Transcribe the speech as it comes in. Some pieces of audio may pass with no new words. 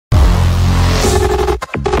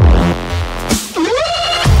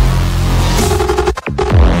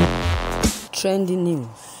Trending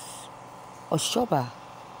news: Oshoba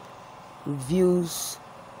reveals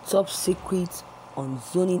top secret on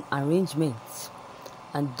zoning arrangements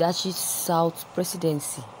and dashes South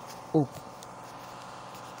presidency hope.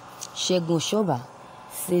 Oshoba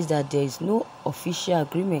says that there is no official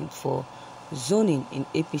agreement for zoning in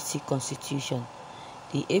APC constitution.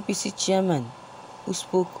 The APC chairman, who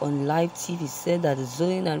spoke on live TV, said that the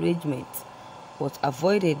zoning arrangement was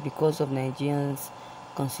avoided because of Nigeria's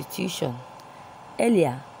constitution.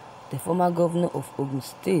 Earlier, the former governor of Ogun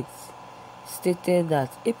State stated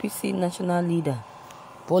that APC national leader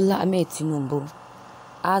Bola Tinubu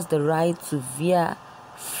has the right to vie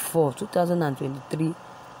for 2023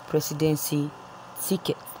 presidency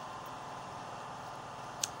ticket.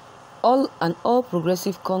 All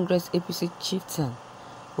Progressive Congress APC chieftain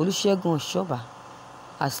Oshoba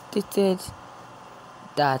has stated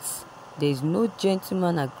that there is no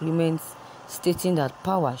gentleman agreement stating that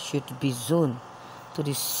power should be zoned to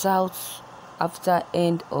the south after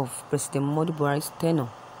end of President Muhammadu Buhari's tenure.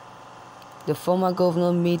 The former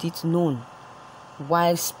governor made it known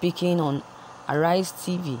while speaking on Arise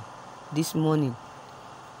TV this morning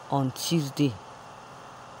on Tuesday,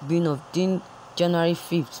 being of January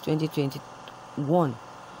 5th, 2021,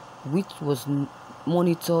 which was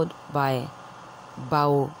monitored by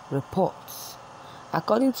Bao reports.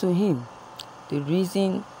 According to him, the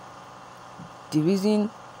reason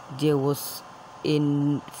there was a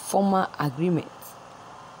formal agreement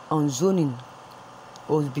on zoning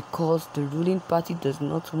was because the ruling party does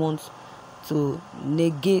not want to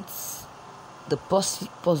negate the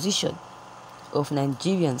position of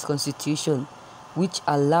Nigerians' constitution, which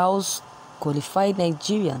allows qualified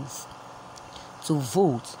Nigerians to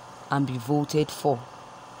vote and be voted for.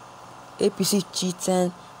 APC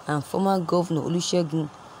chieftain and former governor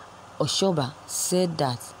Oshoba said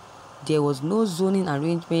that there was no zoning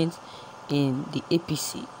arrangement in the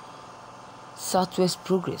APC. Southwest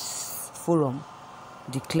Progress Forum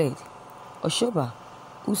declared. Oshoba,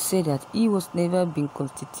 who said that he was never been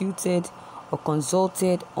constituted or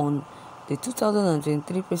consulted on the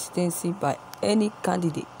 2023 presidency by any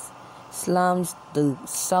candidate, slams the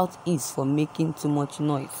Southeast for making too much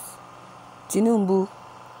noise. Tinubu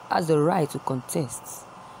has the right to contest.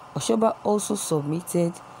 Oshoba also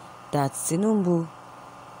submitted that Tinubu,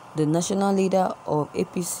 the national leader of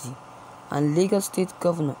APC and Lagos State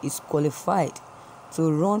governor, is qualified to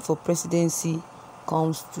run for presidency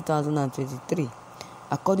comes 2023.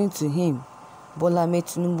 According to him, Bola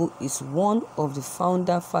Tinubu is one of the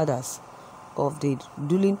founder fathers of the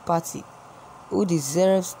ruling party who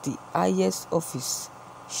deserves the highest office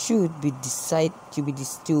should he decide to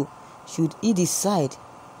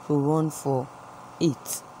run for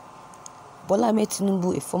it. Bola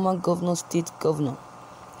Tinubu, a former state governor,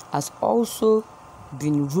 has also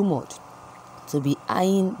been rumored to be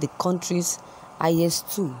eyeing the country's highest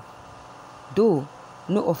too, though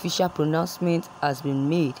no official pronouncement has been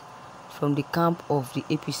made from the camp of the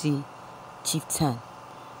APC chieftain.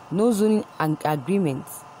 No zoning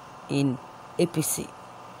agreements in APC.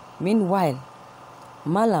 Meanwhile,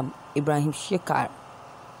 Malam Ibrahim Shekar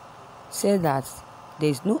said that there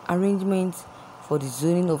is no arrangement for the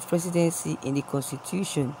zoning of presidency in the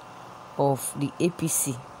constitution of the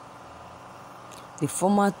APC. The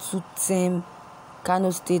former two-term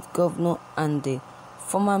Kano State governor and the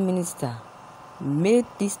former minister made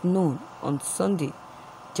this known on Sunday,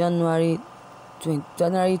 January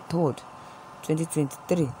 3rd,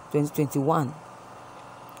 2021,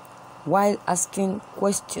 while asking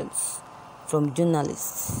questions from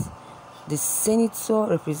journalists. The senator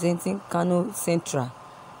representing Kano Central,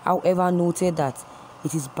 however, noted that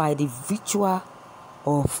it is by the virtue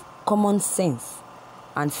of common sense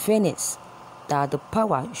and fairness that the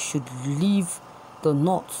power should leave the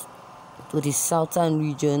north to the southern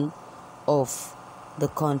region of the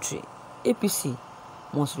country. APC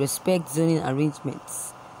must respect zoning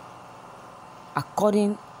arrangements.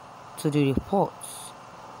 According to the reports,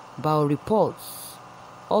 Bao reports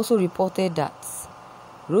also reported that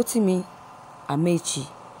Rotimi Amechi,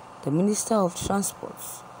 the Minister of Transport,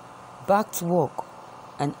 backed work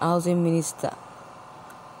and Housing Minister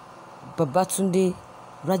Babatunde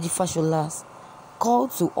Rajifashola's call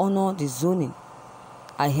to honor the zoning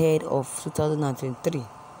ahead of 2023.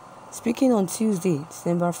 Speaking on Tuesday,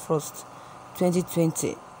 December 1st,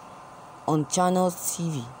 2020, on Channels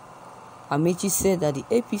TV, Amechi said that the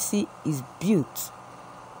APC is built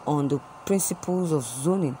on the principles of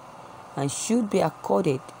zoning and should be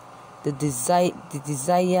accorded the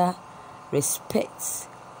desired respect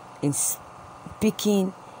in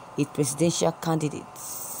picking its presidential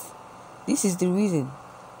candidates. This is the reason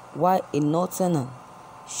why a northerner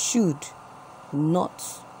should not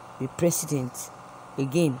be president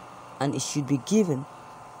again, and it should be given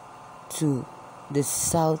to the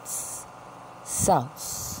South.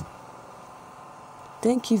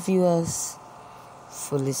 Thank you, viewers,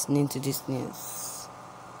 for listening to this news.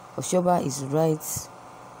 Oshoba is right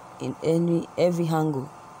in every angle.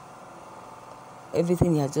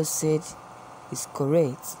 Everything he has just said is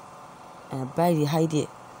correct, and I buy the idea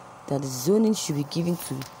that the zoning should be given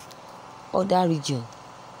to other regions,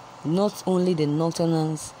 not only the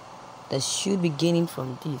northerners that should be gaining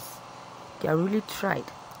from this. They are really tried.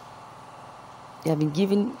 They have been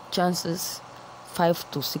given chances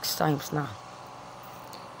 5 to 6 times now.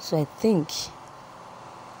 So I think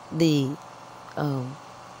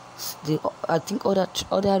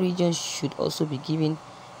other regions should also be given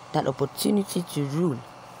that opportunity to rule,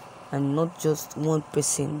 and not just one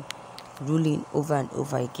person ruling over and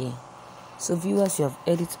over again. So viewers, you have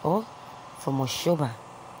heard it all from Oshoba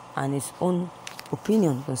and his own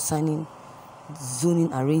opinion concerning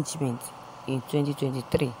zoning arrangement in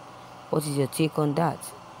 2023. What is your take on that?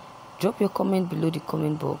 Drop your comment below the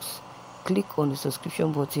comment box. Click on the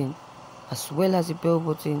subscription button as well as the bell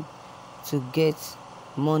button to get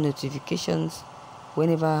more notifications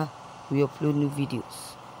whenever we upload new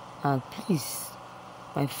videos. And please,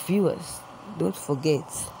 my viewers, don't forget,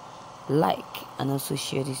 like and also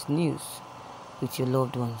share this news with your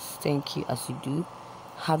loved ones. Thank you. As you do,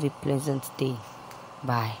 have a pleasant day.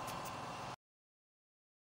 Bye.